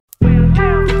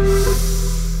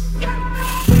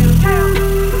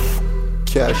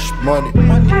Cash money.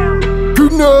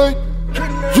 Good night.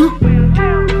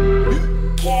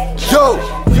 Yo.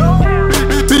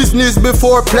 Business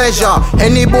before pleasure.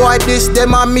 Any boy this,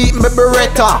 them a meet me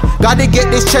beretta. Gotta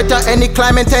get this cheddar, any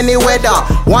climate, any weather.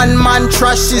 One man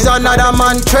trash is another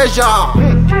man treasure.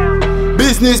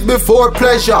 Business before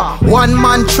pleasure. One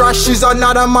man trash is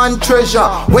another man treasure.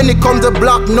 When it comes to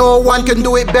block, no one can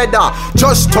do it better.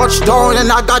 Just touch down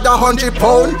and I got 100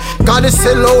 pound. Gotta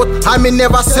sell out, I may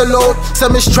never sell out. So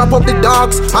me strap up the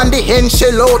dogs and the hen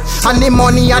shell out. And the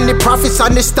money and the profits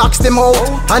and the stocks them out.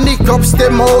 And the crops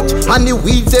them out and the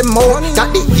weeds them out.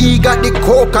 Got the heat, got the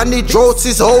coke and the droughts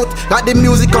is out. Got the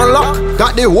music on lock,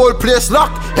 got the whole place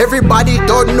locked. Everybody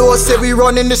don't know, say we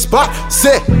running the spot.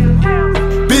 Say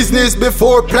business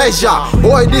before pleasure.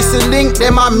 Boy, this a link,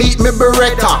 them a meet me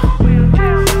beretta.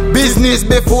 Business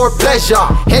before pleasure.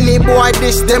 Any boy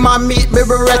this, them a meet me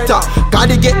beretta.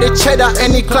 Gotta get the cheddar,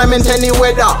 any climate, any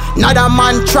weather. Not a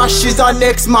man trash is our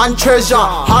next man treasure.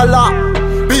 Holla.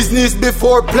 Business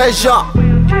before pleasure.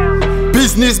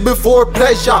 Business before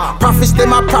pleasure. Profits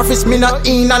them a profits, me not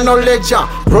in a no ledger.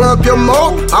 Run up your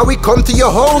mouth, how we come to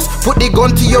your house. Put the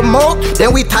gun to your mouth,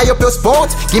 then we tie up your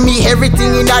sports. Give me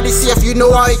everything in the safe, you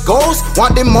know how it goes.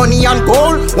 Want the money and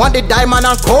gold, want the diamond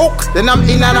and coke. Then I'm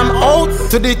in and I'm out,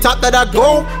 to the top that I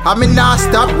go. I mean nah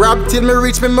stop rap till me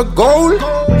reach me my goal.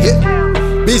 Yeah.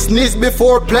 Business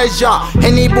before pleasure.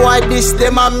 Any boy this,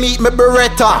 them a meet me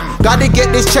beretta. Gotta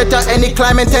get this cheddar, any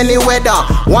climate, any weather.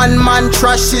 One man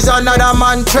trash is another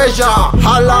man treasure.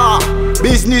 Holla.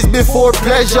 Business before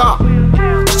pleasure.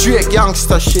 Straight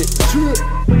gangster shit.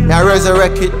 Now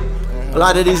resurrect it. A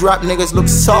lot of these rap niggas look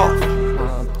soft.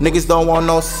 Niggas don't want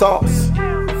no sauce.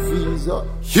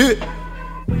 Yeah.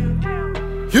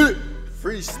 Yeah.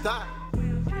 Freestyle.